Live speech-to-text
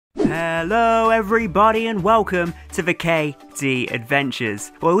Hello everybody and welcome to the KD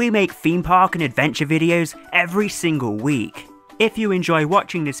Adventures, where we make theme park and adventure videos every single week. If you enjoy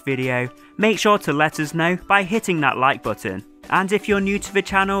watching this video, make sure to let us know by hitting that like button. And if you're new to the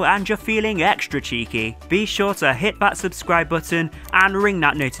channel and you're feeling extra cheeky, be sure to hit that subscribe button and ring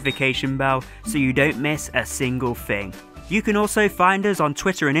that notification bell so you don't miss a single thing. You can also find us on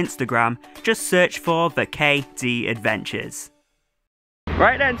Twitter and Instagram, just search for the KD Adventures.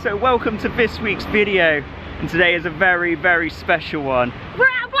 Right then, so welcome to this week's video, and today is a very, very special one. We're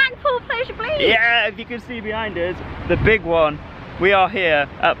at Blackpool Pleasure Beach! Yeah, if you can see behind us, the big one. We are here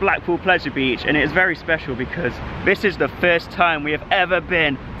at Blackpool Pleasure Beach, and it is very special because this is the first time we have ever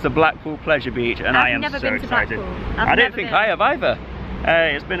been to Blackpool Pleasure Beach, and I am so excited. I don't think I have either.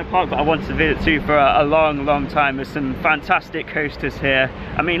 It's been a park that I wanted to visit to for a long, long time. There's some fantastic coasters here.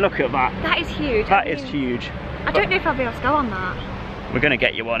 I mean, look at that. That is huge. That is huge. I don't know if I'll be able to go on that. We're going to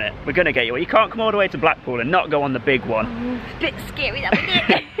get you on it. We're going to get you on it. You can't come all the way to Blackpool and not go on the big one. A bit scary, that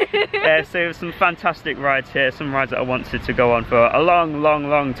was So some fantastic rides here. Some rides that I wanted to go on for a long, long,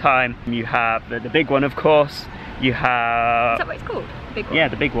 long time. You have the big one, of course. You have... Is that what it's called? The big one? Yeah,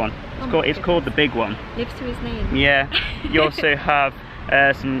 the big one. It's called the big one. Lives to his name. Yeah. You also have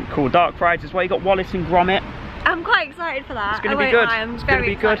some cool dark rides as well. You got Wallace and Gromit. I'm quite excited for that. It's going to be good. It's going to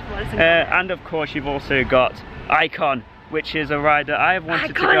be good. And of course, you've also got Icon, which is a ride that I have wanted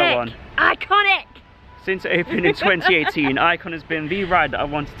to go on. Iconic! Since it opened in 2018, Icon has been the ride that I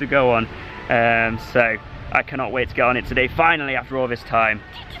wanted to go on. So I cannot wait to get on it today, finally, after all this time.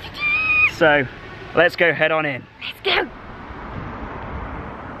 So let's go head on in. Let's go!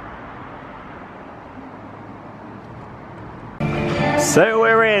 So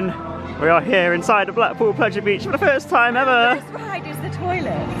we're in. We are here inside the Blackpool Pleasure Beach for the first time ever. The first ride is the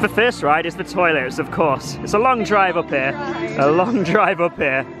toilets. The first ride is the toilets, of course. It's a long drive up here. A long drive up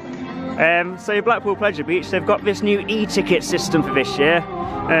here. So Blackpool Pleasure Beach, they've got this new e-ticket system for this year.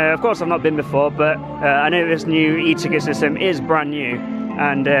 Of course I've not been before, but I know this new e-ticket system is brand new.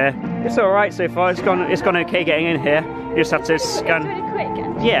 And it's alright so far. It's gone okay getting in here. You just have to scan. It was really quick,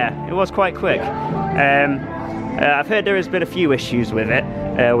 actually. Yeah, it was quite quick. I've heard there has been a few issues with it,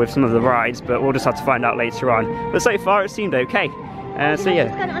 with some of the rides, but we'll just have to find out later on. But so far it seemed okay. So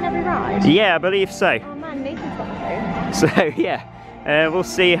yeah. It's on every ride? Yeah, I believe so. Oh man, Nathan's got the phone. So yeah, we'll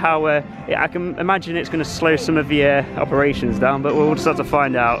see how, I can imagine it's going to slow some of the operations down, but we'll just have to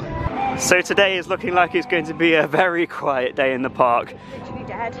find out. So today is looking like it's going to be a very quiet day in the park. Literally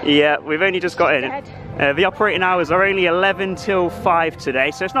dead. Yeah, we've only just got in. The operating hours are only 11 till 5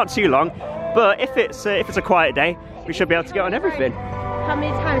 today, so it's not too long. But if it's a quiet day, we should be able to get on everything. How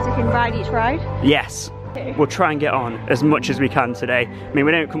many times we can ride each ride? Yes. We'll try and get on as much as we can today. I mean,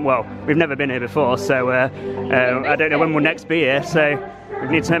 we've never been here before, so I don't know when we'll next be here, so we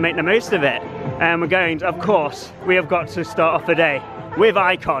need to make the most of it. And we're going to, of course, we have got to start off the day with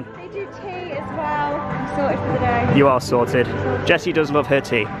Icon. They do tea as well. I'm sorted for the day. You are sorted. Jessie does love her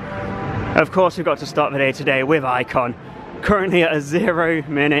tea. Of course, we've got to start the day today with Icon. Currently at a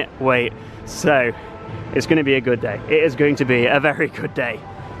 0-minute wait. So, it's going to be a good day. It is going to be a very good day.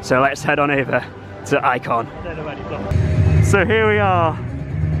 So let's head on over to Icon. So here we are,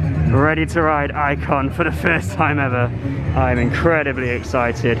 ready to ride Icon for the first time ever. I'm incredibly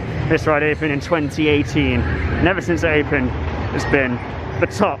excited. This ride opened in 2018. And ever since it opened, it's been the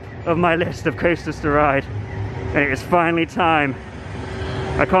top of my list of coasters to ride. And it is finally time.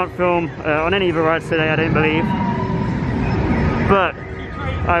 I can't film on any of the rides today, I don't believe. But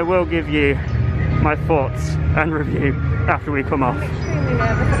I will give you my thoughts and review after we come off. I'm extremely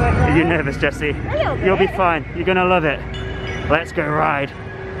nervous about that. Are you nervous, Jessie? A little bit. You'll be fine. You're gonna love it. Let's go ride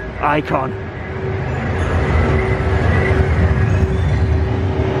Icon.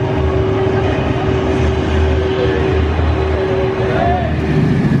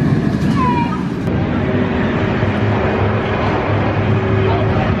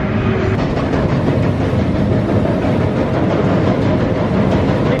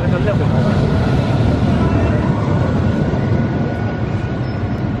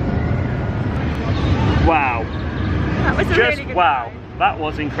 Wow. That was a really good ride. That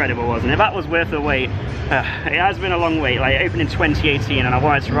was incredible, wasn't it? That was worth the wait. It has been a long wait. Like, it opened in 2018 and I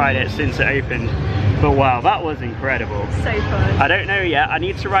wanted to ride it since it opened. But wow, that was incredible. So fun. I don't know yet. I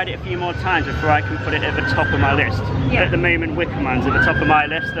need to ride it a few more times before I can put it at the top of my list. Yeah. At the moment, Wickerman's at the top of my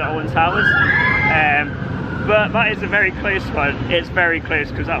list at Alton Towers. but that is a very close one. It's very close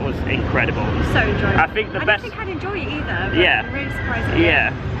because that was incredible. So enjoyable. I think the best. I don't think I'd enjoy it either. But Yeah. I'm really surprised.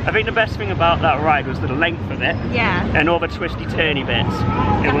 Yeah. I think the best thing about that ride was the length of it. Yeah. And all the twisty turny bits.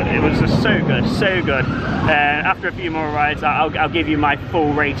 It was just so good, so good. After a few more rides, I'll give you my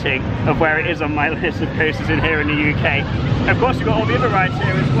full rating of where it is on my list of coasters in here in the UK. Of course, we've got all the other rides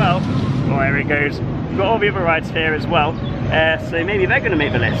here as well. Oh, there it goes. We've got all the other rides here as well. So maybe they're going to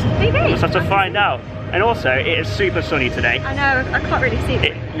make the list. Maybe. We'll just have to find out. And also, it is super sunny today. I know, I can't really see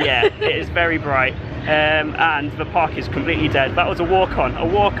it. Yeah, it is very bright. And the park is completely dead. That was a walk-on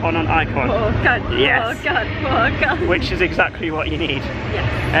on Icon. Oh god, yes. oh god, oh god. Which is exactly what you need.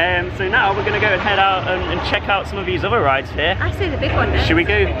 Yes. So now we're going to go and head out and check out some of these other rides here. I say the big one now. Should we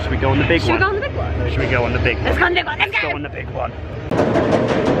go? Should we go on the big one? Should we go on the big one? Should we go on the big one? Let's go on the big one, let's go go! on the big one.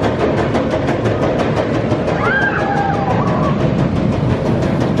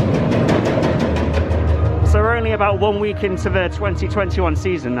 So we're only about 1 week into the 2021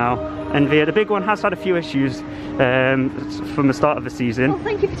 season now, and the big one has had a few issues from the start of the season. Oh,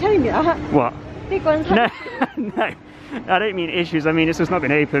 thank you for telling me that. What? Big one's No, no, I don't mean issues, I mean it's just not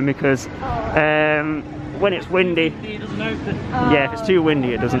been open because when it's windy, it doesn't open. Yeah, if it's too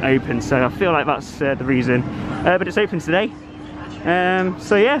windy it doesn't open, so I feel like that's the reason. But it's open today,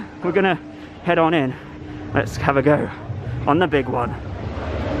 so yeah, we're gonna head on in. Let's have a go on the big one.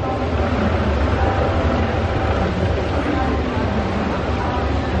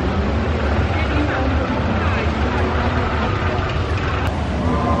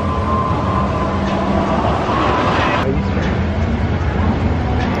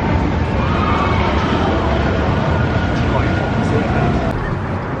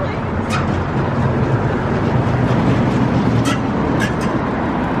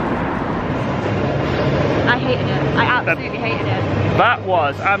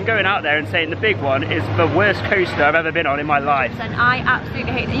 I'm going out there and saying the big one is the worst coaster I've ever been on in my life. And I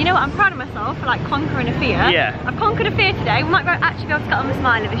absolutely hate it. You know what, I'm proud of myself for like conquering a fear. Yeah. I've conquered a fear today. We might actually be able to get on the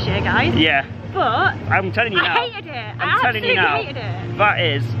Smiler this year, guys. Yeah. But I'm telling you now. I hated it. I absolutely hated it. That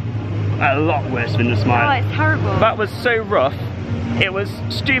is a lot worse than the Smiler. Oh, it's terrible. That was so rough. It was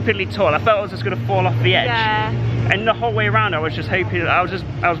stupidly tall. I felt I was just going to fall off the edge. Yeah. And the whole way around I was just hoping, I was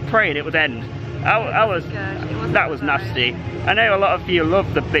praying it would end. That was nasty. I know a lot of you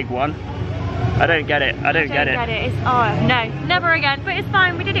love the big one. I don't get it. I don't get it. It's, oh no, never again. But it's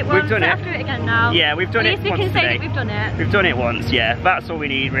fine. We did it once. We've done it. We have to do it again now. Yeah, we've done it once. At least we can say today. that we've done it. We've done it once. Yeah, that's all we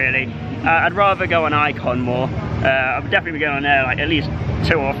need really. I'd rather go on Icon more. I'll definitely be going on there like at least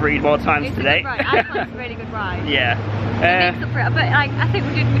 2 or 3 more times it's today. Right, Icon's a really good ride. Yeah. It makes up for it. But like, I think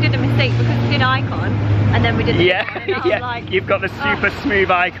we did a mistake because we did Icon and then we did. Yeah, yeah. Like, you've got the super smooth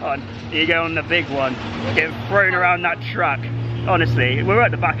Icon. You go on the big one, get thrown around that track. Honestly, we're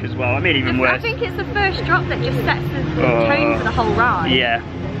at the back as well. I mean, even worse. I think it's the first drop that just sets the tone for the whole ride. Yeah,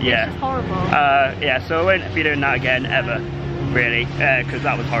 yeah. It's just horrible. Yeah, so I won't be doing that again ever, really, because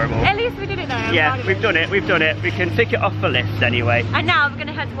that was horrible. At least we did it though. Yeah, we've done it. We've done it. We can tick it off the list anyway. And now we're going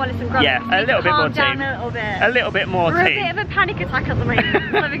to head to Wallace and Gromit. Yeah, a little bit more down tame. a little bit. A little bit more We're tame. a bit of a panic attack at the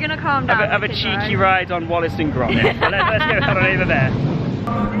moment, so we're going to calm down. Have a cheeky ride on Wallace and Gromit. So let's go head on over there.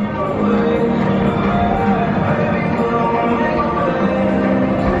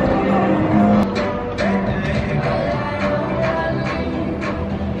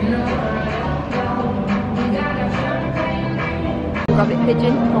 Gromit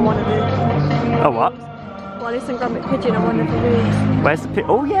pigeon on one of the rooms. A what? Wallace and Gromit pigeon on one of the rooms. Where's the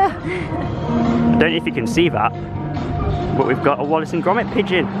oh yeah. I don't know if you can see that, but we've got a Wallace and Gromit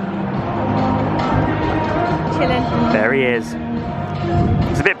pigeon. Chilling. There he is.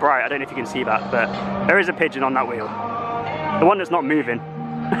 It's a bit bright, I don't know if you can see that, but there is a pigeon on that wheel. The one that's not moving.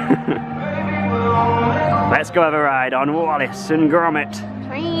 Let's go have a ride on Wallace and Gromit.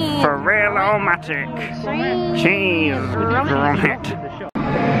 For real-o-matic. Cheese Gromit.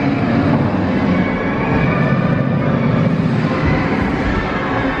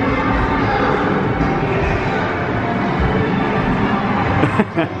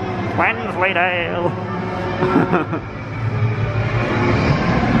 Wensleydale.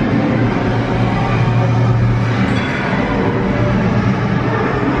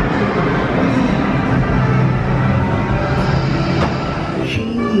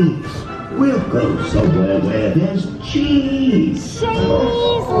 We'll go somewhere where there's cheese.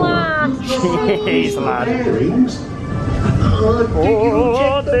 Cheese, lad. Cheese, lad. Bearings.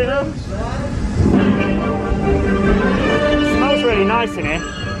 Oh, dear. It smells really nice in here.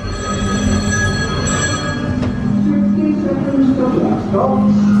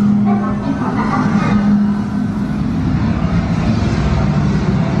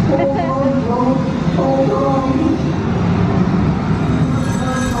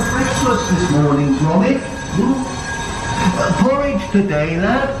 Breakfast this morning, Gromit. Porridge today,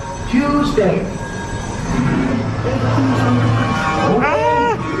 lad. Tuesday.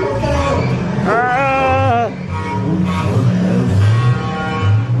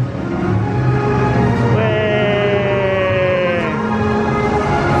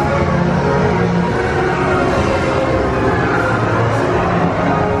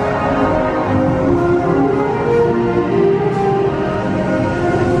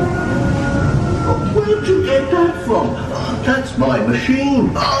 Where'd you get that from? That's my machine.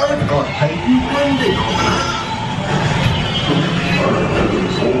 I've got patent pending on that.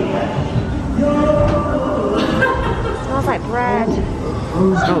 Smells like bread.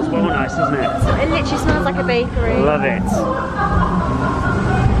 Smells well nice, doesn't it? It literally smells like a bakery. Love it.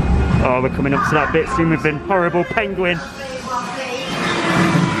 Oh, we're coming up to that bit soon with the horrible penguin.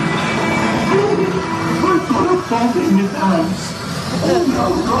 I've got a bomb in your pants.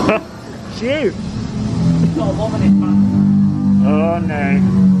 Shoot! Oh no.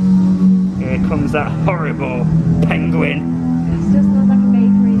 Here comes that horrible penguin. It still smells like a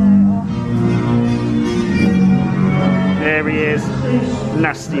bakery though. There he is.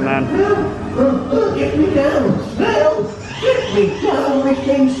 Nasty man. Get me down. Help! Get me down, Miss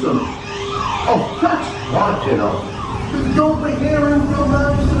Kingston. Oh, that's right enough. Don't be hearing from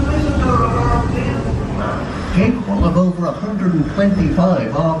that solicitor around here. Capable of over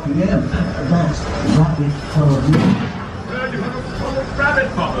 125 RPM. That's rabbit colored. Rabbit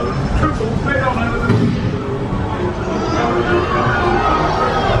bubble. Triple made on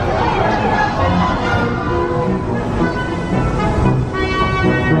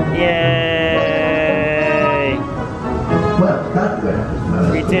Yay! Well, that way.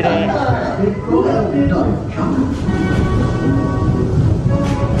 We did it. Well done, chum.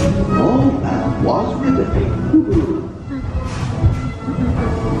 Oh, that was riveting.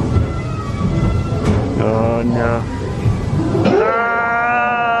 Oh no.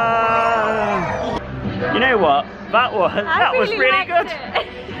 You know what? That was really good.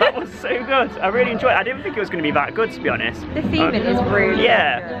 That was so good. I really enjoyed it. I didn't think it was going to be that good, to be honest. The theming is really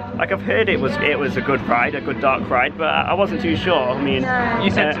yeah. good. Like I've heard it was a good ride, a good dark ride, but I wasn't too sure. I mean, No. You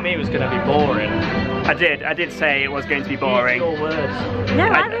said to me it was going to be boring. I did say it was going to be boring. Your words. No,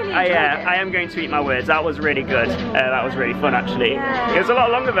 I really enjoyed it. I am going to eat my words. That was really good. That was really fun, actually. Yeah. It was a lot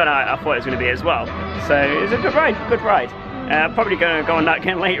longer than I thought it was going to be as well. So it was a good ride. Good ride. Probably going to go on that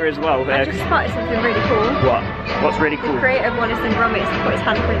again later as well. I just spotted something really cool. What? What's really cool? The creator of Wallace and Gromit has put his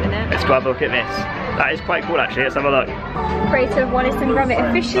handprint in it. Let's go have a look at this. That is quite cool, actually. Let's have a look. Creator of Wallace and Gromit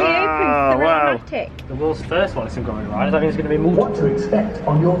officially opens the wow. Raymatic. The world's first one is in Gromit ride. I think it's going to be more. What to expect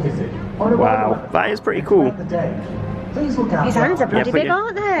on your visit. Wow, that is pretty cool. Please look out. His hands are bloody put big, your-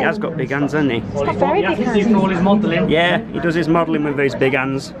 aren't they? He has got big hands, hasn't he? got very big He's doing all his modelling. Yeah, he does his modelling with those big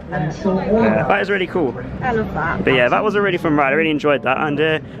hands. That is really cool. I love that. But yeah, that was a really fun ride. I really enjoyed that,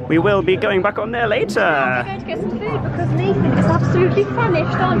 and we will be going back on there We're later. going to get some food because Nathan is absolutely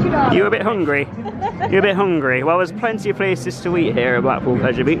famished, aren't you, darling? You're a bit hungry. You're a bit hungry. Well, there's plenty of places to eat here at Blackpool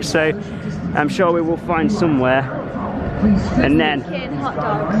Pleasure Beach, so I'm sure we will find somewhere. And then, Chicken, hot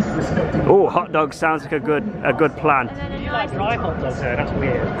dogs. oh, hot dogs sounds like a good plan. And then a You like nice. dry hot dogs there? That's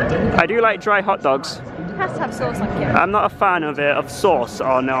weird. I do like dry hot dogs. It has to have sauce on it. I'm not a fan of sauce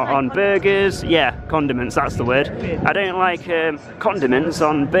on burgers. Yeah, condiments, that's the word. I don't like condiments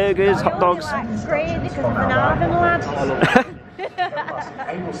on burgers, hot dogs. I only like gravy because it's an Arden lad.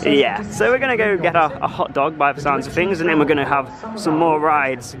 Yeah, so we're going to go get a hot dog by the sounds of things, and then we're going to have some more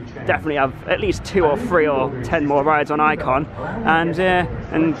rides. Definitely have at least 2 or 3 or 10 more rides on Icon, and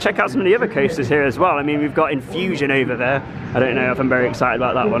check out some of the other coasters here as well. I mean, we've got Infusion over there. I don't know if I'm very excited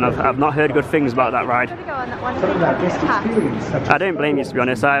about that one. I've not heard good things about that ride. Should we go on that one? I think it's packed. I don't blame you, to be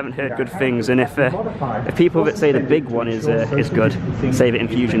honest. I haven't heard good things, and if people that say the big one is good, say that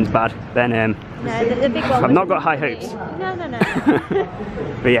Infusion's bad, then No, the big one. I've not got high hopes. No.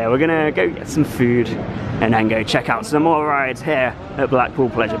 But yeah, we're gonna go get some food and then go check out some more rides here at Blackpool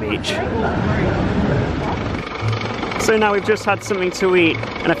Pleasure Beach. So now we've just had something to eat,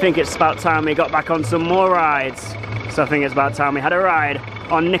 and I think it's about time we got back on some more rides. So I think it's about time we had a ride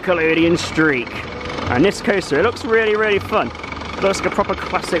on Nickelodeon Streak. And this coaster, it looks really, really fun. It looks like a proper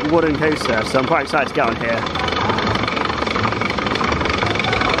classic wooden coaster, so I'm quite excited to get on here.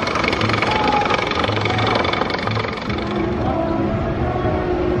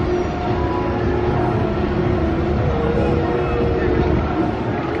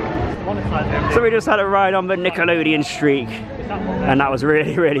 So we just had a ride on the Nickelodeon Streak, and that was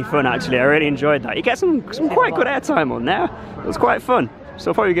really, really fun actually. I really enjoyed that. You get some quite good airtime on there. It was quite fun. so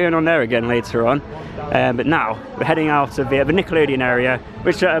we'll probably be going on there again later on. But now we're heading out of the Nickelodeon area,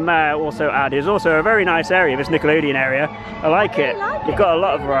 which may I also add is also a very nice area, this Nickelodeon area. I like it. You've got a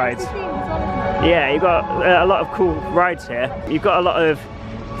lot of rides. Yeah, you've got a lot of cool rides here. You've got a lot of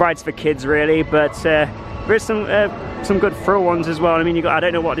rides for kids really, but there's some good thrill ones as well. I mean, I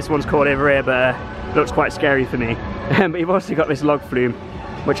don't know what this one's called over here, but it looks quite scary for me. But you've also got this log flume,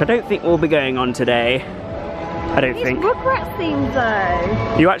 which I don't think we'll be going on today. I don't think. It's Rugrat themed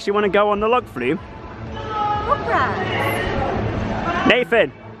though. You actually want to go on the log flume? Rugrat.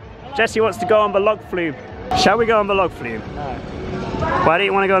 Nathan, Jesse wants to go on the log flume. Shall we go on the log flume? No. Why don't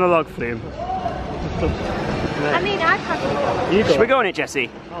you want to go on the log flume? I mean, I can't. Should we go on it, Jesse?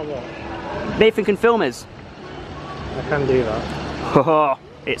 Oh, what? Nathan can film us. I can do that. Oh,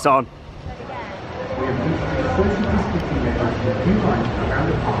 it's on.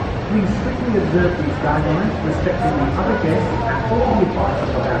 Please strictly observe these guidelines, respecting the other guests and all the advice of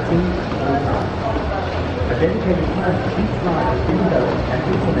our team at all times. A dedicated plan for each ride has been developed and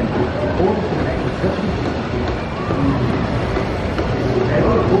implemented in order to make the certain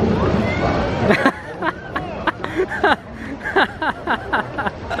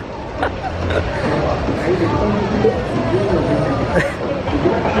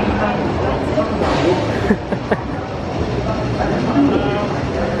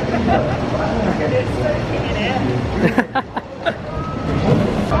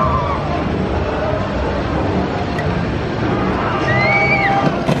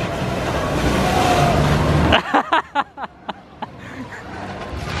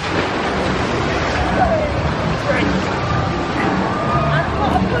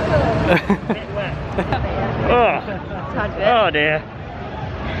Oh dear.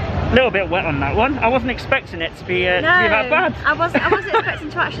 A little bit wet on that one. I wasn't expecting it to be that bad. I wasn't expecting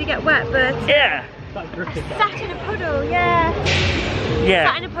to actually get wet, but Yeah. sat in a puddle, yeah.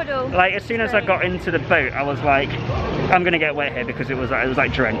 Yeah. Sat in a puddle. Like as soon as I got into the boat, I was like, I'm gonna get wet here because it was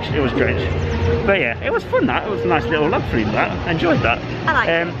like drenched. It was drenched. But yeah, it was fun. That it was a nice little log flume. That I enjoyed that. I liked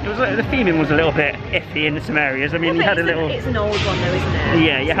it. It was the theming was a little bit iffy in some areas. I mean, you had a little. It's an old one though, isn't it?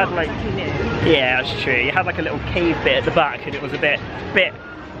 Yeah, you had like. Exactly new. Yeah, that's true. You had like a little cave bit at the back, and it was a bit.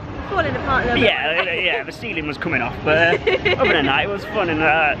 Falling apart a little bit. Yeah, the ceiling was coming off, but other than that, it was fun. And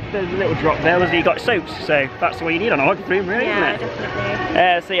there's a little drop there. You got soaps, so that's what you need on a log flume, really, isn't it?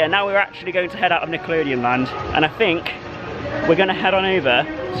 Definitely. So yeah, now we're actually going to head out of Nickelodeon Land, and I think we're going to head on over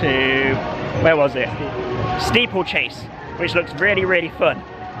to where was it? Steeplechase, which looks really, really fun.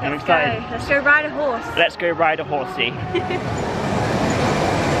 I'm excited. Let's go ride a horse. Let's go ride a horsey.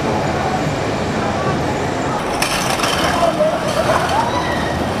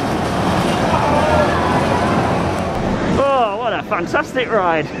 Oh, what a fantastic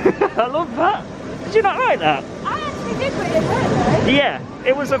ride. I love that. Did you not like that? I actually did really hurt though. Yeah,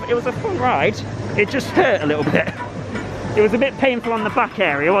 it was a fun ride. It just hurt a little bit. It was a bit painful on the back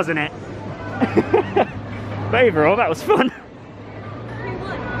area, wasn't it? But overall, that was fun.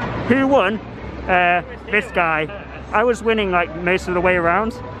 Who won? This guy. I was winning like most of the way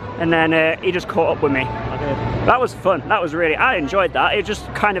around, and then he just caught up with me. That was fun. That was really. I enjoyed that. It just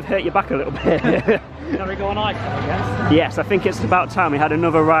kind of hurt your back a little bit. Can we go on Icon, I guess? Yes, I think it's about time we had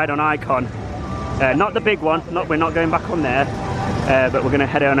another ride on Icon. Not the big one. We're not going back on there, but we're going to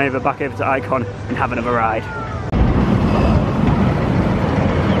head on back over to Icon and have another ride.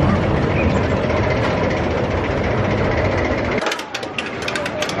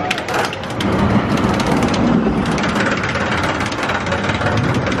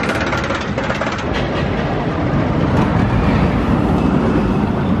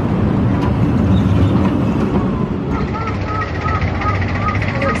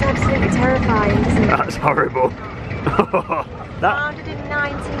 Horrible. That, Founded in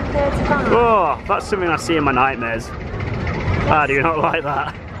 1935. oh, that's something I see in my nightmares. I do not like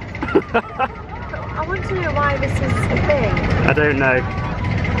that. I want to know why this is a thing. I don't know.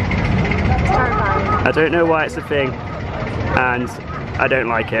 It's terrifying. I don't know why it's a thing, and I don't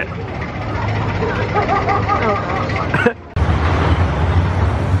like it. Oh.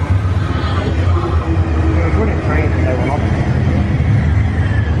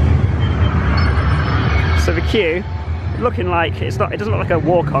 So the queue, looking like it doesn't look like a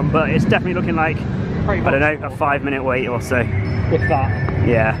walk-on, but it's definitely looking like I don't know, a 5-minute wait or so. With that.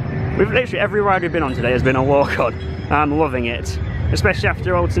 Yeah, we've literally every ride we've been on today has been a walk-on. I'm loving it, especially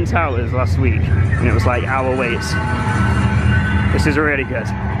after Alton Towers last week, and it was like hour waits. This is really good.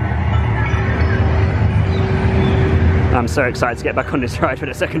 I'm so excited to get back on this ride for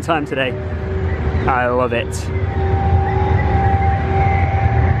the second time today. I love it.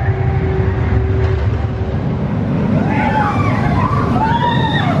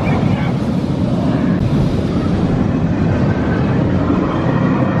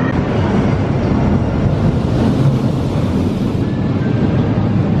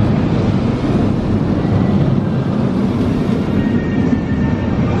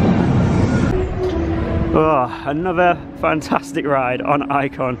 another fantastic ride on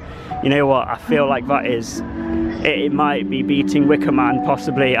Icon. You know what, I feel like that is, it might be beating Wicker Man,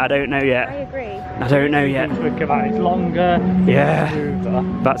 possibly, I don't know yet. I agree. I don't know yet. Wicker Man is longer, Yeah,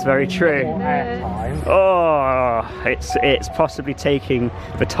 smoother, that's very true. more airtime. Oh, it's possibly taking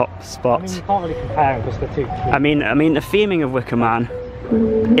the top I spot. mean, you can't really compare them because they're too cute. I mean, the theming of Wicker Man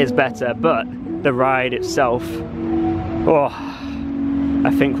is better, but the ride itself, oh,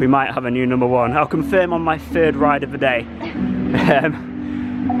 I think we might have a new number one. I'll confirm on my third ride of the day.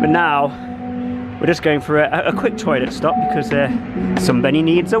 But now, we're just going for a quick toilet stop because somebody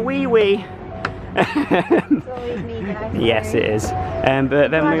needs a wee-wee. Yes, it is. But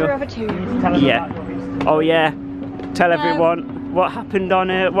then we'll... Yeah. Oh yeah. Tell everyone what happened on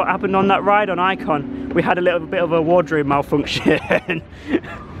that ride on Icon. We had a little bit of a wardrobe malfunction.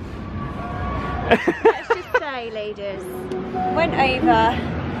 Let's just say, ladies, went over,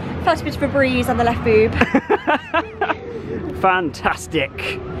 felt a bit of a breeze on the left boob.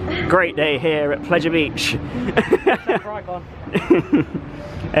 Fantastic. Great day here at Pleasure Beach.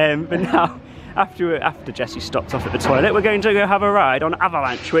 But now, after Jessie stopped off at the toilet, we're going to go have a ride on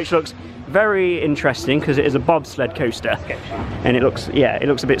Avalanche, which looks very interesting because it is a bobsled coaster, and it looks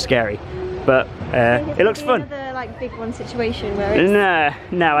a bit scary, but it looks fun. Another like big one situation where it's...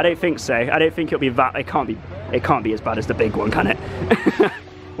 No, I don't think so. I don't think it'll be that. It can't be as bad as the big one, can it?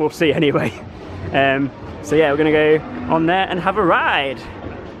 We'll see anyway. So yeah, we're gonna go on there and have a ride.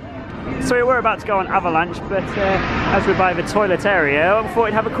 So we were about to go on Avalanche, but as we're by the toilet area, I thought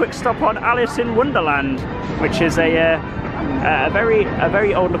we'd have a quick stop on Alice in Wonderland, which is a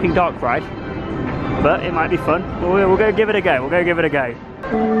very old-looking dark ride, but it might be fun. We'll go give it a go. We'll go give it a go.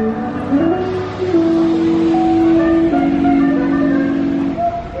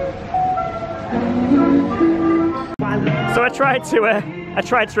 So I tried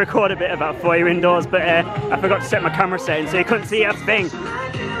to record a bit of that for you indoors, but I forgot to set my camera setting, so you couldn't see a thing.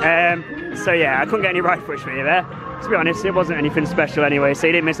 So yeah, I couldn't get any ride footage for you there. To be honest, it wasn't anything special anyway, so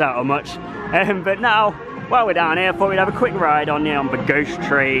you didn't miss out on much. But now, while we're down here, I thought we'd have a quick ride on the Ghost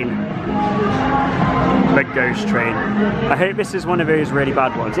Train. The Ghost Train. I hope this is one of those really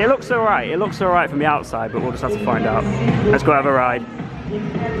bad ones. It looks alright. It looks alright from the outside, but we'll just have to find out. Let's go have a ride.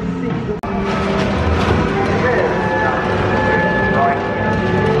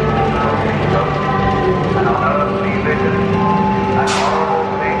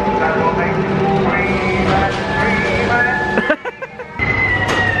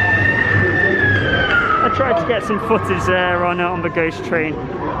 I tried to get some footage there on the Ghost Train,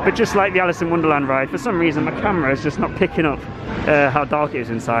 but just like the Alice in Wonderland ride, for some reason my camera is just not picking up how dark it is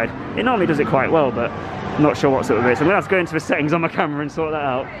inside. It normally does it quite well, but I'm not sure what's up with it. So I'm going to have to go into the settings on my camera and sort that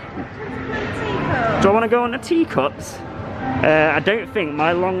out. Do I want to go on the teacups? I don't think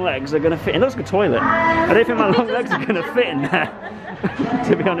my long legs are going to fit. It looks like a toilet. I don't think my long legs are going to fit in there,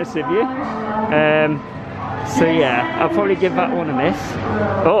 to be honest with you. So yeah, I'll probably give that one a miss.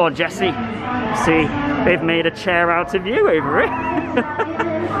 Oh, Jessie, see, they've made a chair out of you over it.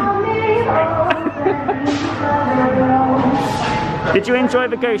 Did you enjoy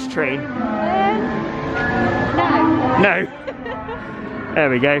the Ghost Train? No. There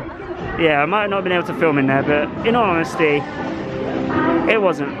we go. Yeah, I might not have been able to film in there, but in all honesty, it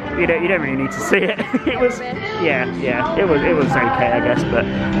wasn't. You don't really need to see it. It was, yeah, it was okay, I guess, but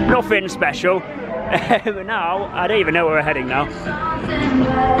nothing special. But now, I don't even know where we're heading now.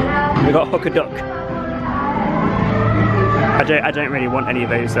 We got Hook a Duck. I don't really want any of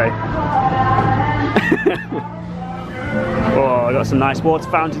those though. Oh, I got some nice water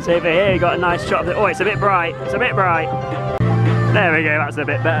fountains over here. You got a nice shot of it. Oh, it's a bit bright. It's a bit bright. There we go. That's a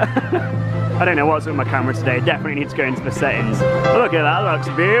bit better. I don't know what's with my camera today. Definitely need to go into the settings. Look at that. Looks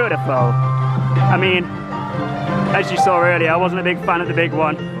beautiful. I mean, as you saw earlier, I wasn't a big fan of the big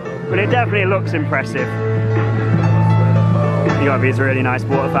one, but it definitely looks impressive. You got these really nice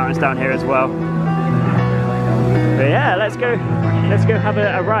water fountains down here as well. But yeah, let's go have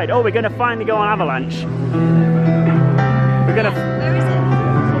a ride. Oh, we're gonna finally go on Avalanche. We're gonna. Where is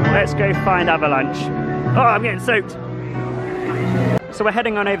it? Let's go find Avalanche. Oh, I'm getting soaked. So we're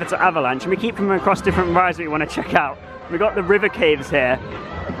heading on over to Avalanche, and we keep coming across different rides that we want to check out. We've got the river caves here,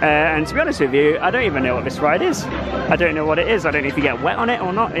 and to be honest with you, I don't even know what this ride is. I don't know what it is. I don't know if you get wet on it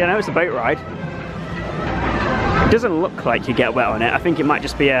or not. You know, it's a boat ride. It doesn't look like you get wet on it. I think it might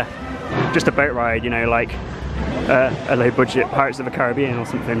just be just a boat ride, you know, like a low-budget Pirates of the Caribbean or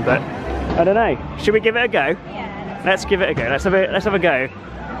something. But I don't know. Should we give it a go? Yeah. Let's give it a go. Let's have a go.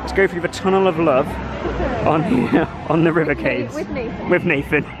 Let's go through the Tunnel of Love on the river caves. With Nathan. With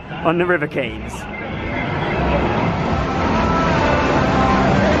Nathan on the river caves.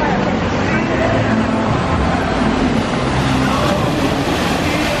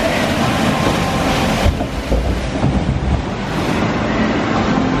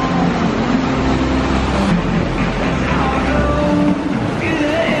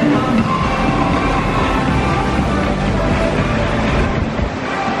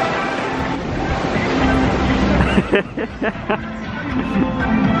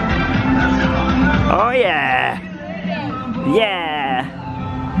 Oh yeah! Yeah!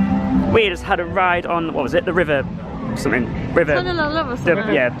 We just had a ride on, what was it? The river something. River. Tunnel of Love or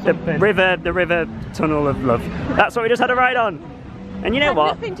something. Yeah, the river Tunnel of Love. That's what we just had a ride on. And you know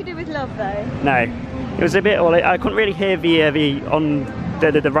what? Nothing to do with love though. No. It was a bit, well, I couldn't really hear the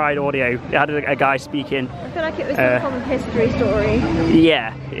ride audio. It had a guy speaking. I feel like it was some form of history story.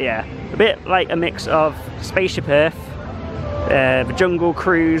 Yeah, yeah. A bit like a mix of Spaceship Earth, the Jungle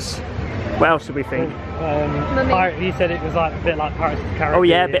Cruise. What else should we think? You said it was like a bit like Pirates of the Caribbean. Oh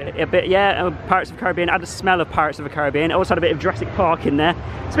yeah, a bit, yeah. Pirates of the Caribbean. It had the smell of Pirates of the Caribbean. It also had a bit of Jurassic Park in there.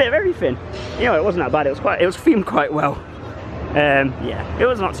 It's a bit of everything. You know, it wasn't that bad. It was themed quite well. Yeah, it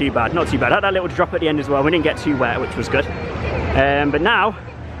was not too bad. Not too bad. I had that little drop at the end as well. We didn't get too wet, which was good. But now,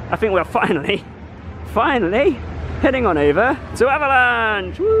 I think we're finally heading on over to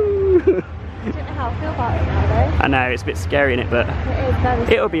Avalanche. Woo! I don't know how I feel about it now though. I know, it's a bit scary, isn't it? But It is very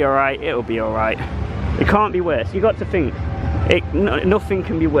it'll be alright, it'll be alright. It can't be worse. You got to think, nothing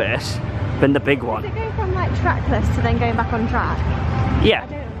can be worse than the big one. Is it going from like trackless to then going back on track? Yeah. I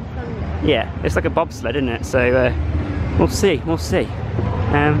don't understand it. Yeah, it's like a bobsled, isn't it? So we'll see.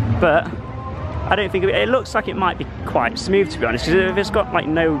 But I don't think it looks like it might be quite smooth, to be honest, because if it's got like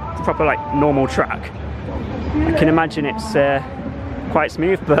no proper like normal track, I can imagine it's quite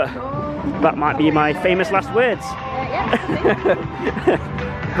smooth, but that might be my famous last words. Yeah.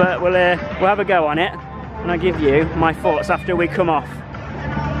 But we'll have a go on it, and I'll give you my thoughts after we come off.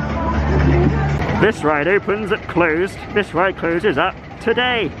 This ride opens at closed. This ride closes at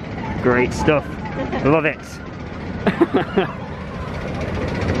today. Great stuff. Love it.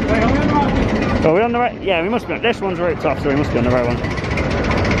 Are we on the right? Yeah, we must be. This one's roped off, so we must be on the right one.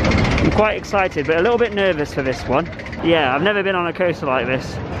 I'm quite excited, but a little bit nervous for this one. Yeah, I've never been on a coaster like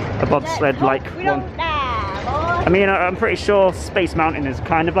this, a bobsled like one. I mean, I'm pretty sure Space Mountain is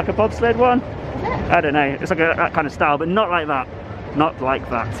kind of like a bobsled one. I don't know. It's like that kind of style, but not like that. Not like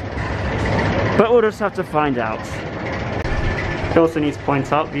that. But we'll just have to find out. I also need to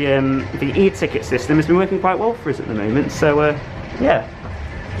point out the e-ticket system has been working quite well for us at the moment. So yeah,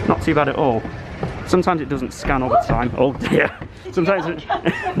 not too bad at all. Sometimes it doesn't scan all the time. Oh dear. Sometimes it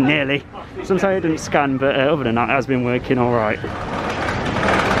nearly. Sometimes it doesn't scan, but other than that, it has been working all right.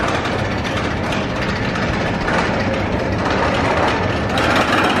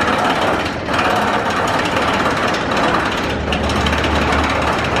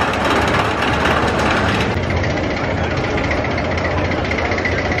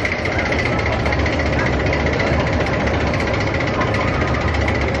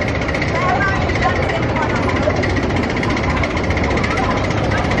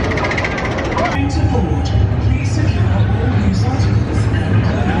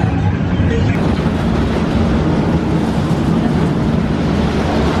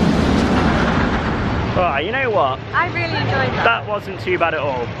 You know what? I really enjoyed that. That wasn't too bad at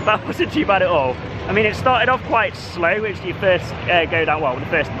all. That wasn't too bad at all. I mean, it started off quite slow, which you first go down, well, the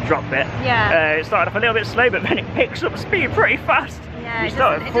first drop bit. Yeah. It started off a little bit slow, but then it picks up speed pretty fast. Yeah, you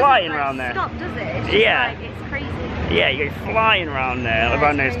started flying around there. Stop, does it? It's just like, it's crazy. Yeah, you go flying around there,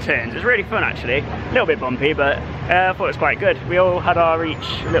 around those turns. It's really fun actually. A little bit bumpy, but I thought it was quite good. We all had our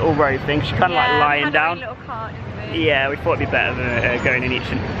each little row thing. She kind of like lying down. Little cart, didn't we? Yeah, we thought it'd be better than going in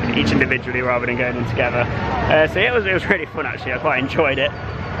each individually rather than going in together. So yeah, it was really fun actually. I quite enjoyed it.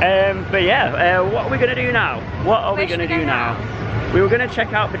 But yeah, what are we gonna do now? What are we gonna do now? We were gonna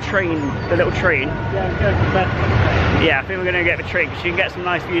check out the train, the little train. Yeah, I think we're gonna get the train because you can get some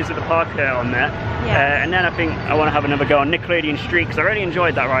nice views of the park on there. Yeah. And then I think I want to have another go on Nickelodeon Street because I really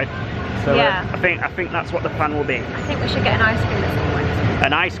enjoyed that ride. So yeah. I think that's what the plan will be. I think we should get an ice cream at some point.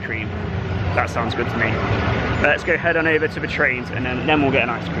 An ice cream? That sounds good to me. Let's go head on over to the trains and then we'll get an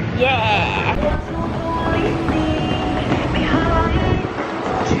ice cream. Yeah!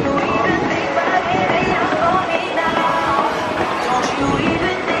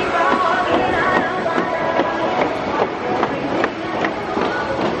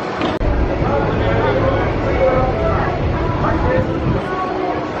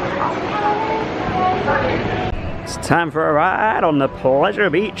 It's time for a ride on the Pleasure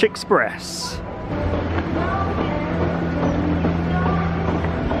Beach Express.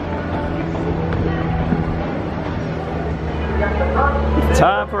 It's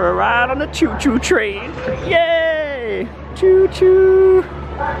time for a ride on the choo-choo train. Yay! Choo-choo!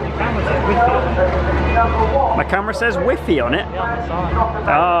 My camera says Wi-Fi on it.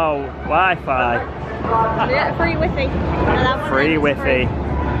 Oh, Wi-Fi. Yeah, free Wi-Fi. Free Wi-Fi.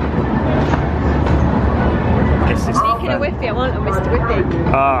 This is Speaking Mr. Whippy, I want a Mr.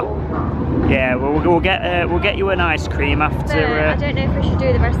 Whippy. Oh, yeah. We'll get you an ice cream after. I don't know if we should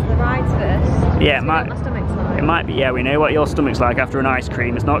do the rest of the rides first. Yeah, it We know might. what my stomach's like. It might be. Yeah, we know what your stomach's like after an ice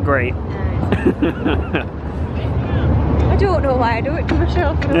cream. It's not great. No, I don't know why I do it to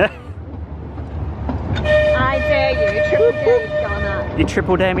myself. I dare you, triple dare you to go on that. You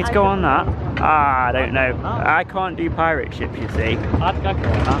triple dare me to go on that? Ah, I don't know. I can't do pirate ship, you see. I'd go on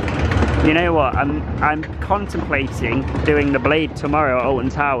that. You know what? I'm contemplating doing the blade tomorrow at Alton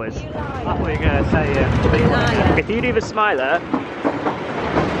Towers. That's what you're going to say, yeah. If you do the smiler,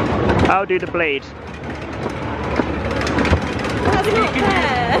 I'll do the blade. That's not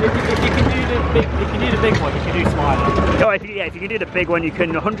fair. If you can do the big one, you can do Smiler. Oh, if you can do the big one, you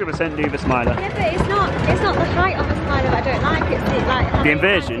can 100% do the smiler. Yeah, but it's not the height of the smiler that I don't like. It's the like how The many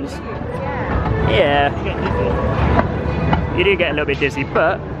inversions? times you use. Yeah, you do get a little bit dizzy,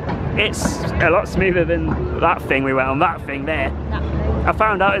 but it's a lot smoother than that thing we went on. That thing there. Yeah, that thing. I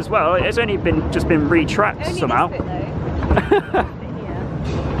found out as well. It's only just been retracked Only somehow. this bit though.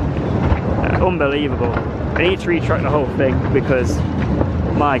 Yeah. Unbelievable. I need to retrack the whole thing because,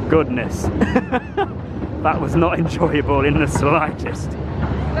 my goodness, that was not enjoyable in the slightest.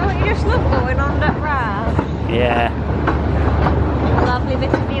 Don't you just love going on that ride? Yeah. Lovely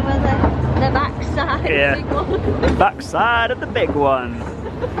bit of me with the backside Yeah. of the big one. Backside of the big one.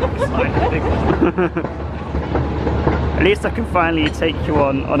 At least I can finally take you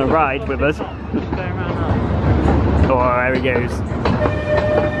on a ride with us. Oh, there he goes.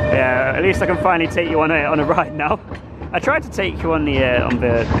 Yeah, at least I can finally take you on a ride now. I tried to take you on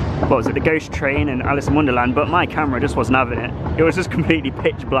the what was it, the Ghost Train in Alice in Wonderland, but my camera just wasn't having it. It was just completely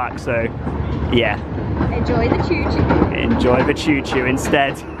pitch black, so yeah. Enjoy the choo-choo. Enjoy the choo-choo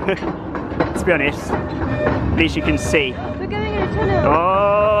instead. To be honest, at least you can see. We're going in a tunnel.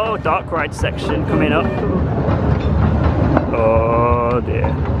 Oh, dark ride section coming up. Oh dear.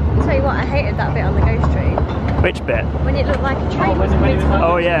 I'll tell you what, I hated that bit on the Ghost Train. Which bit? When it looked like a train was coming towards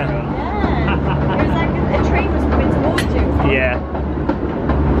Oh you. yeah. Yeah. It was like a train was coming towards you. Yeah.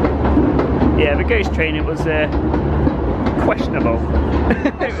 Yeah, the Ghost Train, it was questionable.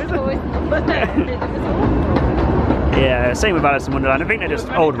 It was always it was awful. Yeah, same with Alice in Wonderland. I think they're just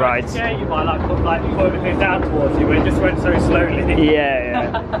old rides. Yeah, you might like put everything down towards you, but it just went so slowly.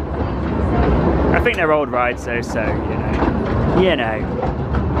 Yeah. I think they're old rides though, so you know.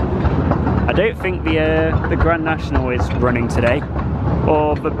 I don't think the Grand National is running today,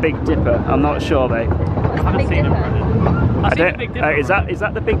 or the Big Dipper. I'm not sure though. What's the Big Dipper? I don't. Is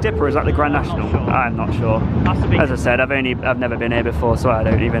that the Big Dipper or is that the Grand National? I'm not sure. That's the big As I said, I've never been here before, so I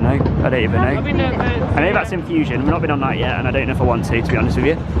don't even know. I don't even know. I know that's Infusion. We've not been on that yet, and I don't know if I want to be honest with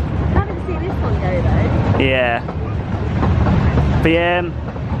you. I haven't seen this one go though. Yeah.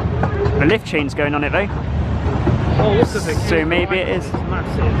 The lift chain's going on it though. Oh, look at it. So maybe it is. It's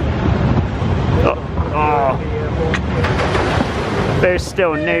massive. Oh. There's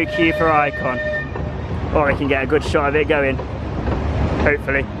still no queue for Icon. Or I can get a good shot of it going.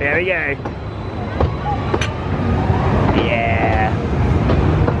 Hopefully. There we go. Yeah.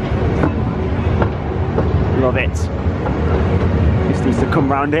 Love it. Just needs to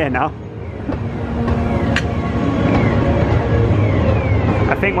come round here now.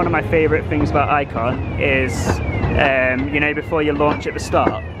 I think one of my favourite things about Icon is, you know, before you launch at the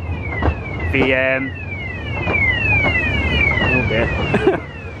start,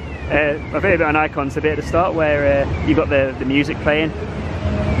 my favourite on Icon's the bit at the start where you've got the music playing.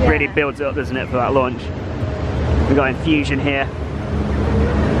 Yeah. Really builds it up, doesn't it, for that launch. We've got Infusion here.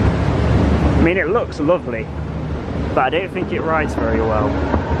 I mean, it looks lovely, but I don't think it rides very well.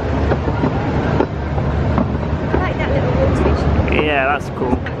 I like that little rotation. Yeah, that's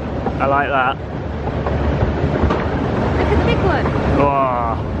cool. I like that. Look at the big one.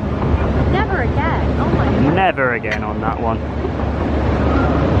 Oh, Never again. Oh my god. never again on that one.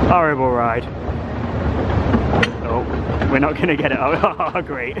 Horrible ride. Oh, we're not going to get it. Oh,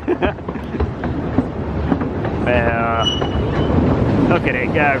 great. Look at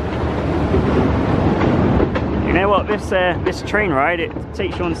it go. You know what? This train ride, it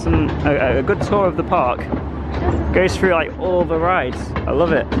takes you on a good tour of the park. Goes through like all the rides. I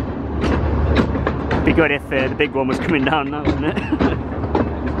love it. Be good if the big one was coming down now, wouldn't it?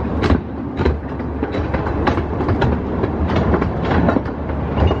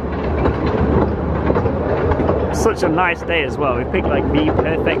 Such a nice day as well. We picked like the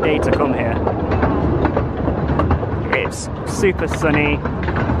perfect day to come here. It's super sunny,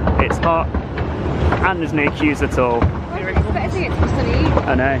 it's hot, and there's no queues at all. I wasn't expecting it to be sunny.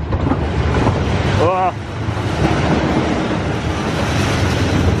 I know. Oh,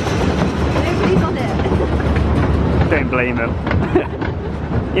 Nobody's on it. Don't blame him.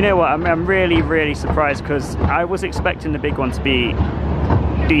 You know what, I'm really surprised because I was expecting the big one to be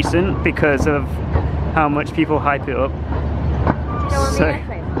decent because of how much people hype it up. So,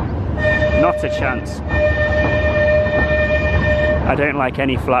 not a chance. I don't like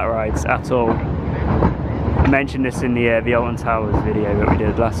any flat rides at all. I mentioned this in the Alton Towers video that we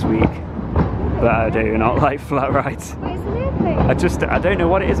did last week, but I do not like flat rides. I don't know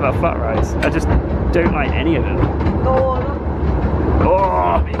what it is about flat rides. I just don't like any of them.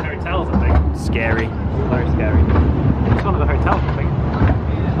 Oh, The hotels, I think. scary. Very scary. It's one of the hotels, I think.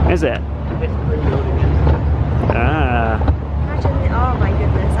 Is it? This building is. Ah, Imagine, oh my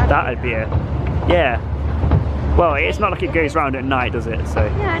goodness. that'd be a, yeah. Well, it's not like it goes round at night, does it? So.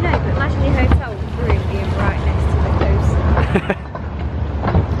 Yeah, I know, but imagine the hotel room being right next to the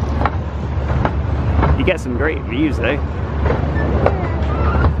coast. You get some great views though.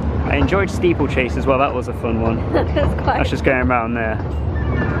 I enjoyed Steeplechase as well, that was a fun one. That's just going around there.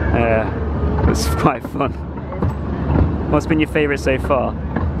 It was quite fun. What's been your favourite so far?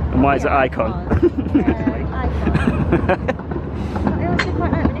 And why is it Icon? I also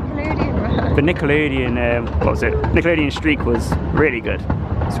quite like the Nickelodeon ride. The Nickelodeon, what was it? Nickelodeon Streak was really good. So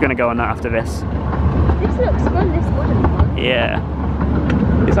we're going to go on that after this. This looks fun, this wooden one. Yeah.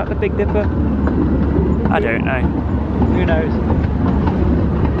 Is that the Big Dipper? I don't know. Who knows?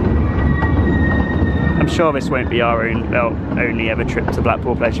 I'm sure this won't be our only ever trip to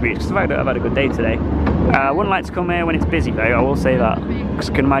Blackpool Pleasure Beach because I've had a good day today. I wouldn't like to come here when it's busy though, I will say that. Because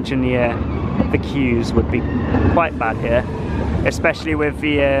I can imagine the queues would be quite bad here. Especially with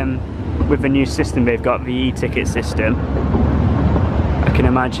the new system they've got, the e-ticket system. I can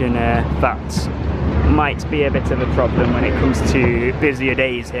imagine that might be a bit of a problem when it comes to busier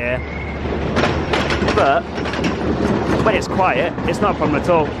days here. But when it's quiet, it's not a problem at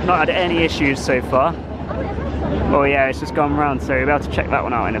all. Not had any issues so far. Oh yeah, it's just gone round, so we'll be able to check that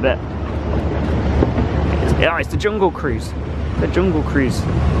one out in a bit. It's the Jungle Cruise. The Jungle Cruise.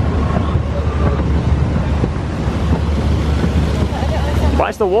 Why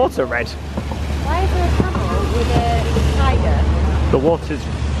is the water red? Why is there a camel with a tiger? The water's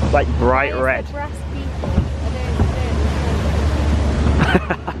like bright red. Brass people?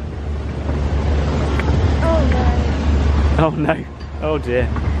 Oh no. Oh dear.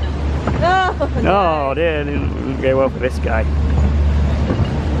 No! Oh dear, didn't go well for this guy.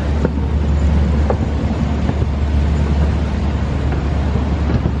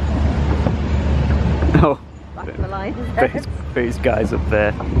 Oh, Back of the line. those guys up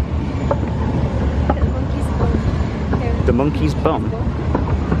there. Look at the monkey's bum. Here. The monkey's bum.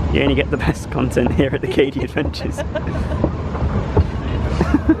 You only get the best content here at the KD Adventures.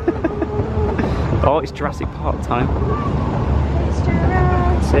 Oh, it's Jurassic Park time. It's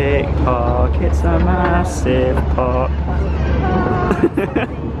Jurassic Park, it's a massive park.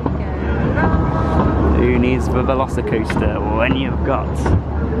 Who needs the Velocicoaster when you've got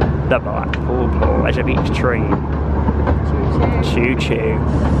the Blackpool Pleasure Beach train? Choo choo.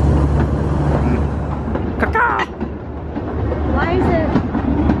 Caca! Why is it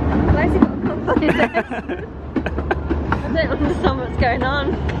got a cup on his head? I don't understand what's going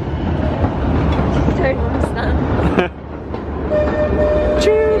on. I don't understand.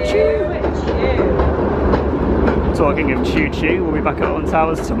 Choo choo! Choo. Talking of choo choo, we'll be back at Alton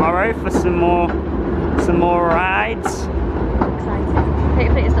Towers tomorrow for some more rides. Exciting.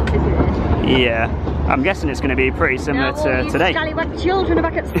 Hopefully it's not too weird. Yeah, I'm guessing it's going to be pretty similar to today. Scallywag children are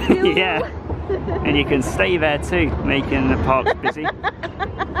back at school. Yeah, and you can stay there too, making the park busy.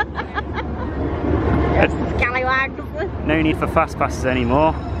 Scallywags. No need for fast passes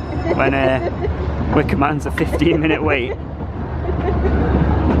anymore when we're commands a 15-minute wait.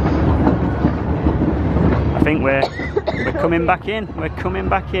 I think we're coming back in. We're coming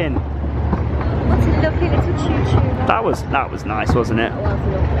back in. What a lovely little choo-choo. That was nice, wasn't it? That was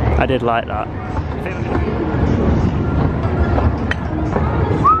lovely. I did like that.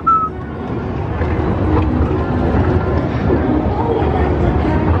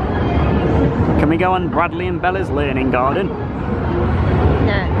 Can we go on Bradley and Bella's Learning Garden? No.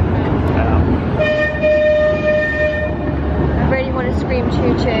 I really want to scream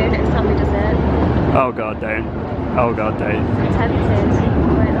choo-choo next time we does it. Oh god, don't. Oh god, don't. I'm tempted.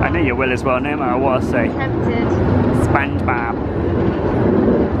 I know you will as well, no matter what I say. Tempted. SpongeBob.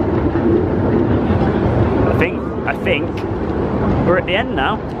 I think we're at the end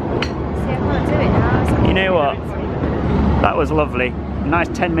now. See, I can't do it now. You know what? That was lovely. Nice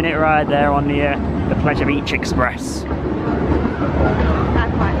 10-minute ride there on the Pleasure Beach Express. I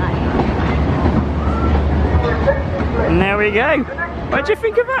quite like And there we go. What did you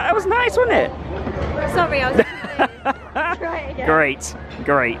think of that? That was nice, wasn't it? it. Sorry, I was Try it again. Great,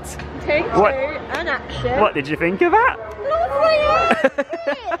 great. Take two What- and action. What did you think of that?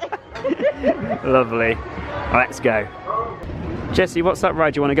 Lovely! Lovely. Let's go. Jesse, what's that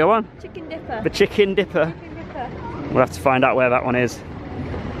ride you want to go on? Chicken dipper. The Chicken Dipper. Chicken dipper. We'll have to find out where that one is.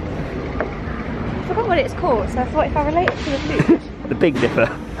 I forgot what it's called, so I thought if I relate it to the food, The Big Dipper.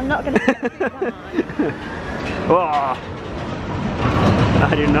 I'm not going to put food on. Oh,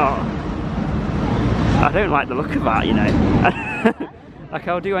 I do not. I don't like the look of that, you know. Like,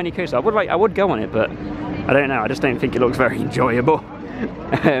 I'll do any coaster. I would go on it, but I don't know. I just don't think it looks very enjoyable.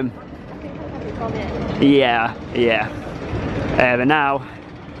 Yeah. But now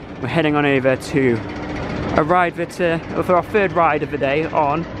we're heading on over to a ride that for our third ride of the day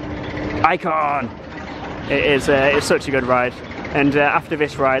on Icon. It's such a good ride, and after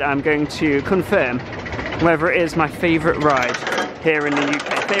this ride, I'm going to confirm whether it is my favourite ride here in the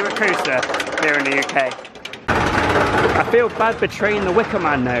UK, favourite coaster here in the UK. I feel bad betraying the Wicker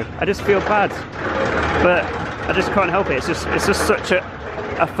Man now. I just feel bad, but I just can't help it. It's just such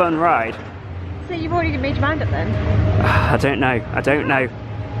a fun ride. So you've already made your mind up then? I don't know. You've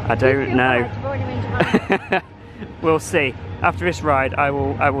already made your mind. We'll see. After this ride, I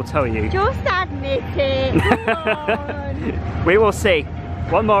will tell you. Just admit it. Come on. We will see.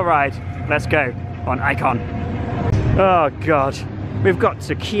 One more ride. Let's go on Icon. Oh God, we've got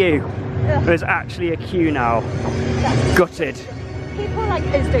to queue. Ugh. There's actually a queue now. Gutted. People like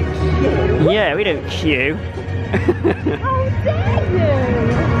us don't queue. Yeah, we don't queue. How dare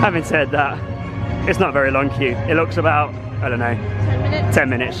you? Having said that, it's not a very long queue. It looks about, I don't know, 10 minutes. 10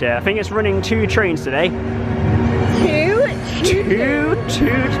 minutes, yeah. I think it's running 2 trains today.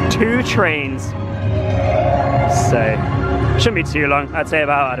 Two trains. So, shouldn't be too long. I'd say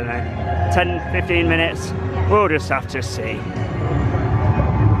about, I don't know, 10, 15 minutes. We'll just have to see.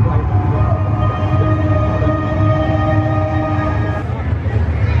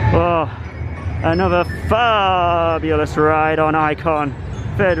 Oh, another fabulous ride on Icon.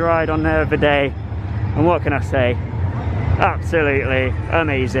 Third ride on there of the day. And what can I say? Absolutely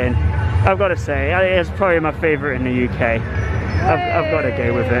amazing. I've got to say, it's probably my favourite in the UK. I've got to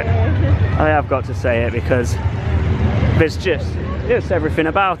go with it. I have got to say it because there's just everything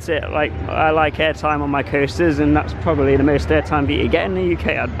about it. Like, I like airtime on my coasters, and that's probably the most airtime that you get in the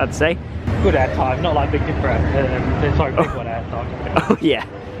UK, I'd say. Good airtime, not like Big Dipper. Sorry, big one airtime. Oh yeah.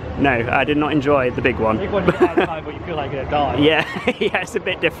 No, I did not enjoy the big one. Big one, you have time, but you feel like you're gonna die. Yeah, yeah, it's a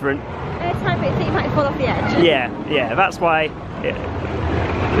bit different. Airtime, but you think you might fall off the edge. Yeah, that's why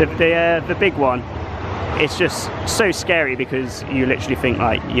the big one, it's just so scary because you literally think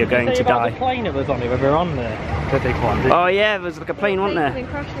like you're going to die. The plane that was on it when we were on the big one. Oh yeah, there was like a plane, wasn't there?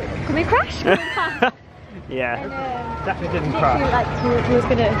 Can we crash? Yeah. And, Definitely didn't literally, crash. like, we was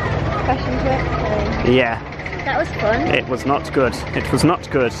gonna crash into it. So. Yeah. That was fun. It was not good. It was not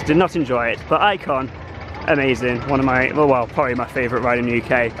good. Did not enjoy it. But Icon, amazing. One of my, well, probably my favourite ride in the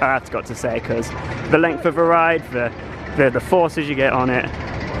UK. I have got to say, because the length of the ride, the forces you get on it,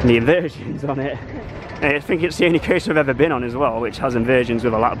 the inversions on it. I think it's the only coaster I've ever been on as well, which has inversions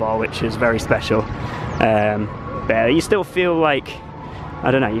with a lap bar, which is very special. But you still feel like,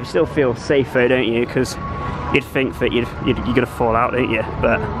 I don't know, you still feel safer, don't you? Because you'd think that you're gonna fall out, don't you?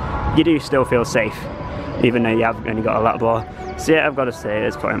 But you do still feel safe, even though you have only got a lap bar. So yeah, I've got to say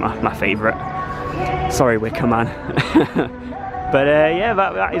it's probably my favourite. Sorry, Wicker Man. But yeah,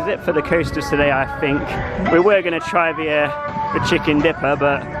 that is it for the coasters today, I think. We were going to try the Chicken Dipper,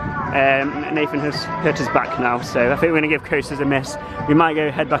 but Nathan has hurt his back now, so I think we're going to give coasters a miss. We might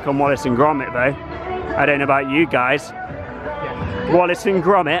go head back on Wallace and Gromit though. I don't know about you guys. Yeah. Wallace and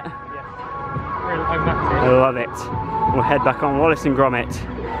Gromit. Yeah. I love it. We'll head back on Wallace and Gromit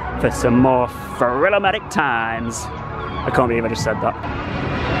for some more thrill-o-matic times. I can't believe I just said that.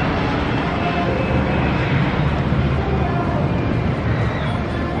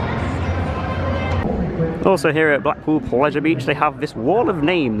 Also here at Blackpool Pleasure Beach they have this wall of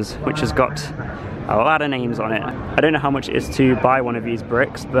names which has got a lot of names on it. I don't know how much it is to buy one of these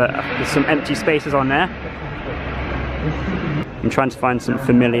bricks, but there's some empty spaces on there. I'm trying to find some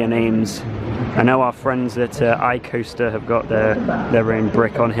familiar names. I know our friends at iCoaster have got their own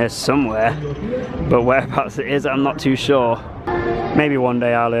brick on here somewhere, but whereabouts it is I'm not too sure. Maybe one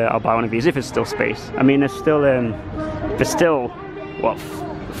day I'll buy one of these if there's still space. I mean there's still what,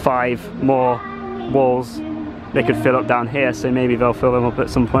 5 more walls they could fill up down here, so maybe they'll fill them up at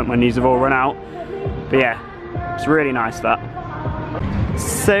some point when these have all run out. But yeah, it's really nice that.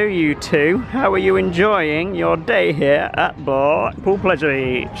 So you two, how are you enjoying your day here at Blackpool Pleasure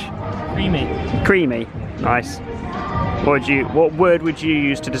Beach? Creamy. Creamy, nice. What word would you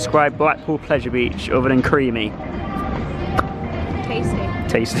use to describe Blackpool Pleasure Beach other than creamy?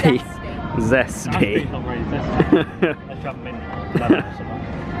 tasty. Zesty. Not really zesty. Let's have mint lemon or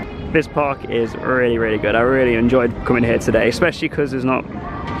something. This park is really, really good. I really enjoyed coming here today, especially because there's not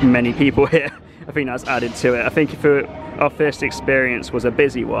many people here. I think that's added to it. I think if our first experience was a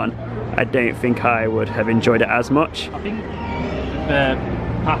busy one, I don't think I would have enjoyed it as much. I think the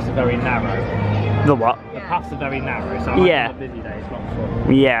paths are very narrow. The what? The paths are very narrow, so yeah. on a busy day it's not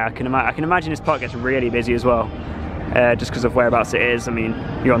fun. Yeah, I can imagine this park gets really busy as well. Just because of whereabouts it is. I mean,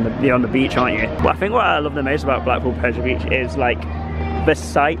 you're on the beach, aren't you? Well, I think what I love the most about Blackpool Pleasure Beach is like the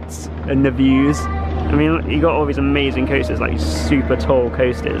sights and the views. I mean, you got all these amazing coasters, like super tall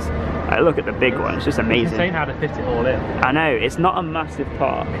coasters. Like, look at the big one; it's just amazing. It's insane how to fit it all in. I know, it's not a massive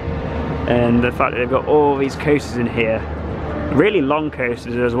park, and the fact that they've got all these coasters in here, really long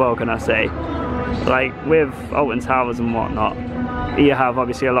coasters as well, can I say? Like with Alton Towers and whatnot, you have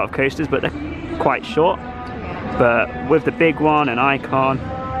obviously a lot of coasters, but they're quite short. But with the big one and Icon,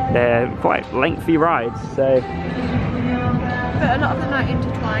 they're quite lengthy rides, so... But a lot of them are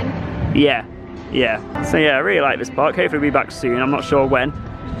intertwined. Yeah, yeah. So yeah, I really like this park. Hopefully we'll be back soon, I'm not sure when.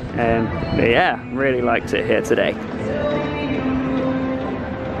 But yeah, really liked it here today.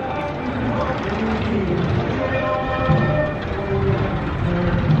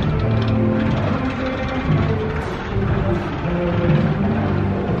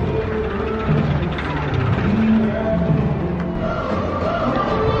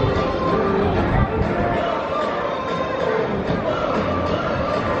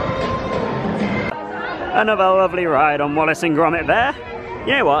 Another lovely ride on Wallace and Gromit there.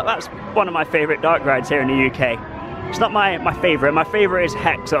 You know what, that's one of my favourite dark rides here in the UK. It's not my favourite. My favourite is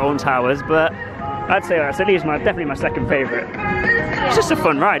Hex at Alton Towers, but I'd say that's at least definitely my second favourite. It's just a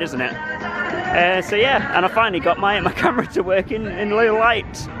fun ride, isn't it? So yeah, and I finally got my camera to work in low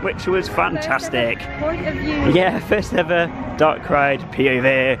light, which was fantastic. Point of view. Yeah, first ever dark ride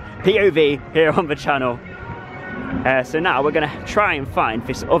POV here on the channel. So now we're going to try and find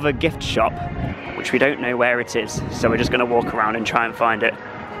this other gift shop, which we don't know where it is, so we're just going to walk around and try and find it.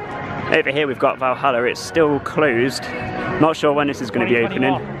 Over here we've got Valhalla. It's still closed. Not sure when this is going to be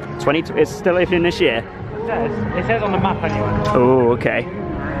opening. It's still opening this year? It says on the map anyway. Oh, okay.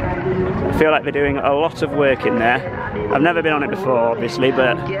 I feel like they're doing a lot of work in there. I've never been on it before, obviously,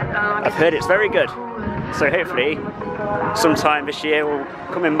 but I've heard it's very good. So hopefully, sometime this year we'll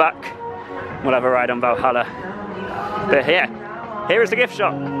coming back. We'll have a ride on Valhalla. But yeah, here is the gift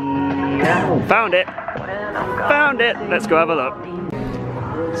shop. Found it! Found it! Let's go have a look.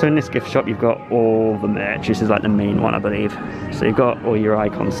 So in this gift shop you've got all the merch. This is like the main one, I believe. So you've got all your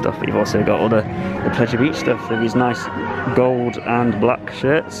Icon stuff, but you've also got all the Pleasure Beach stuff. So these nice gold and black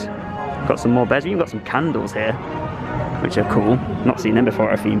shirts. Got some more beds. You've got some candles here, which are cool. Not seen them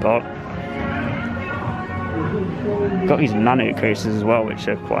before at a theme park. Got these nano coasters as well, which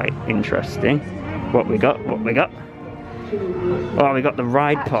are quite interesting. What we got? What we got? Oh, we got the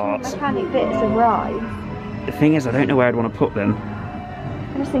ride parts. Mechanic bits of rides. The thing is, I don't know where I'd want to put them.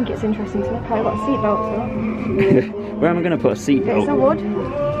 I just think it's interesting to look at. I've got seatbelts on. Where am I going to put a seatbelt? Bits of wood.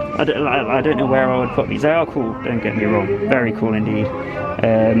 I don't know where I would put these. They are cool, don't get me wrong. Very cool indeed.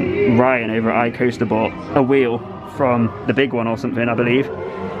 Ryan over at iCoaster bought a wheel from the big one or something, I believe.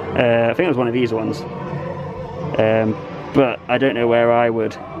 I think it was one of these ones. But I don't know where I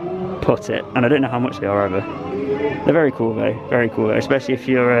would put it, and I don't know how much they are either. They're very cool though, very cool though, especially if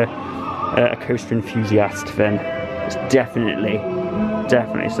you're a coaster enthusiast, then it's definitely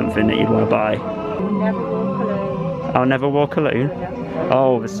something that you'd want to buy. Never walk alone. I'll never walk alone.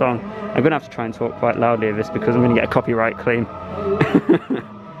 Oh, the song. I'm gonna have to try and talk quite loudly of this because I'm gonna get a copyright claim.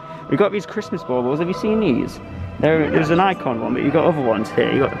 We've got these Christmas baubles. Have you seen these? There's an Icon one, but you've got other ones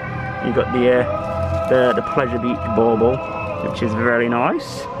here. You got the Pleasure Beach bauble, which is very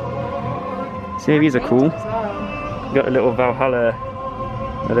nice. See, these are cool. Got a little Valhalla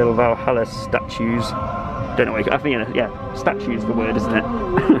statues. Don't know what I think, yeah, statue's the word, isn't it?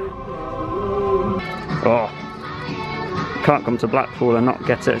 Oh, can't come to Blackpool and not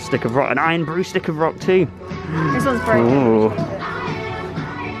get a stick of rock, an iron brew stick of rock too. This one's very good.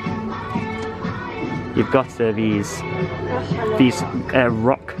 You've got these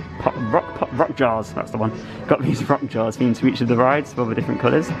rock jars. That's the one. Got these rock jars themed to each of the rides for the different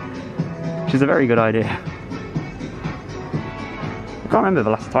colours, which is a very good idea. I can't remember the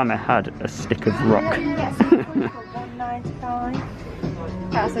last time I had a stick of rock. You get some for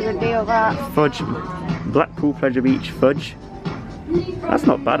 £1.95. That's a good deal, that. Fudge, Blackpool Pleasure Beach fudge. That's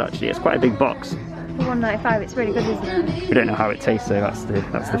not bad actually. It's quite a big box. For £1.95, it's really good, isn't it? We don't know how it tastes though. That's the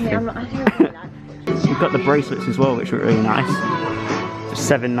thing. I'm not that. You've got the bracelets as well, which are really nice. For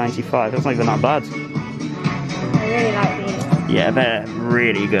 £7.95. That's not even that bad. I really like these. Yeah, they're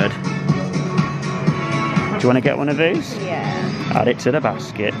really good. Do you want to get one of those? Yeah. Add it to the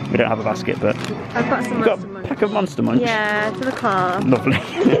basket. We don't have a basket, but I've got some you've got Monster a Munch. pack of Monster Munch. Yeah, to the car. Lovely.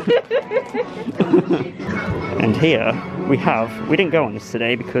 And here we didn't go on this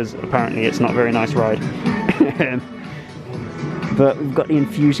today because apparently it's not a very nice ride. But we've got the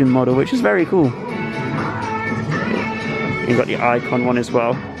Infusion model, which is very cool. You've got the Icon one as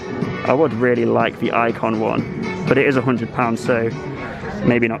well. I would really like the Icon one, but it is £100, so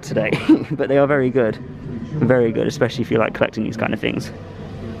maybe not today. But they are very good. Very good, especially if you like collecting these kind of things.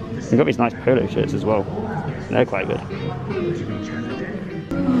 We've got these nice polo shirts as well. They're quite good.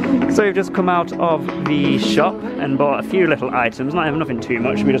 So we've just come out of the shop and bought a few little items. Nothing too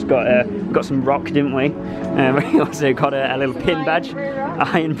much. We just got some rock, didn't we? We also got a little pin badge,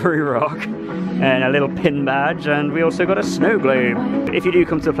 Iron Brew Rock, and a little pin badge, and we also got a snow globe. If you do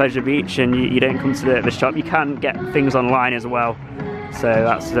come to Pleasure Beach and you don't come to the shop, you can get things online as well. So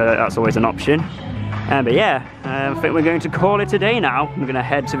that's always an option. But yeah, I think we're going to call it a day now. I'm going to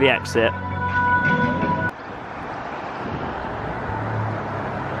head to the exit.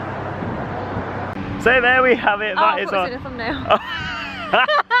 So there we have it. That is our thumbnail.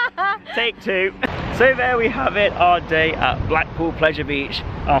 Take two. So there we have it, our day at Blackpool Pleasure Beach.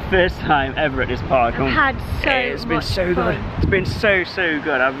 Our first time ever at this park. I've had It's been so good. It's been so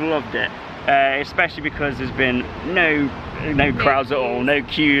good. I've loved it. Especially because there's been no crowds at all, no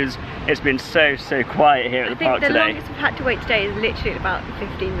queues. It's been so quiet here at the park today. The longest we've had to wait today is literally about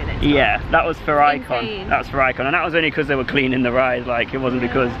 15 minutes. Yeah, that was for Icon. Insane. That was for Icon, and that was only because they were cleaning the ride. Like, it wasn't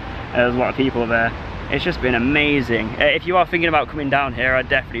because there was a lot of people there. It's just been amazing. If you are thinking about coming down here, I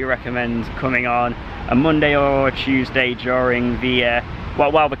definitely recommend coming on a Monday or a Tuesday during the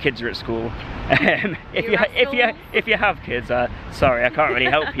while the kids are at school. If you have kids, sorry, I can't really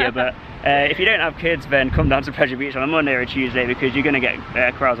help you, but if you don't have kids, then come down to Pleasure Beach on a Monday or a Tuesday, because you're going to get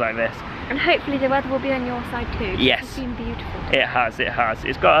crowds like this. And hopefully the weather will be on your side too. Yes. It's been beautiful. It has.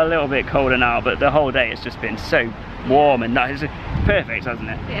 It's got a little bit colder now, but the whole day it's just been so warm and nice. It's perfect, hasn't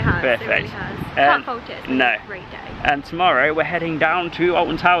it? It has. Perfect. It really has. Can't fault it. It's been a great day. And tomorrow we're heading down to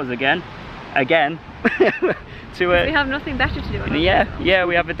Alton Towers again. To we have nothing better to do. Yeah,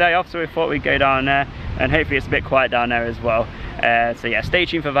 we have a day off, so we thought we'd go down there, and hopefully it's a bit quiet down there as well. So yeah, stay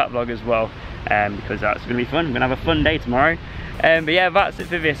tuned for that vlog as well, because that's going to be fun. We're going to have a fun day tomorrow. But yeah, that's it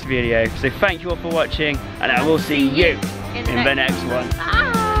for this video. So thank you all for watching, and I will see you in the next one.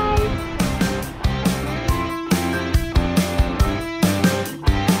 Bye.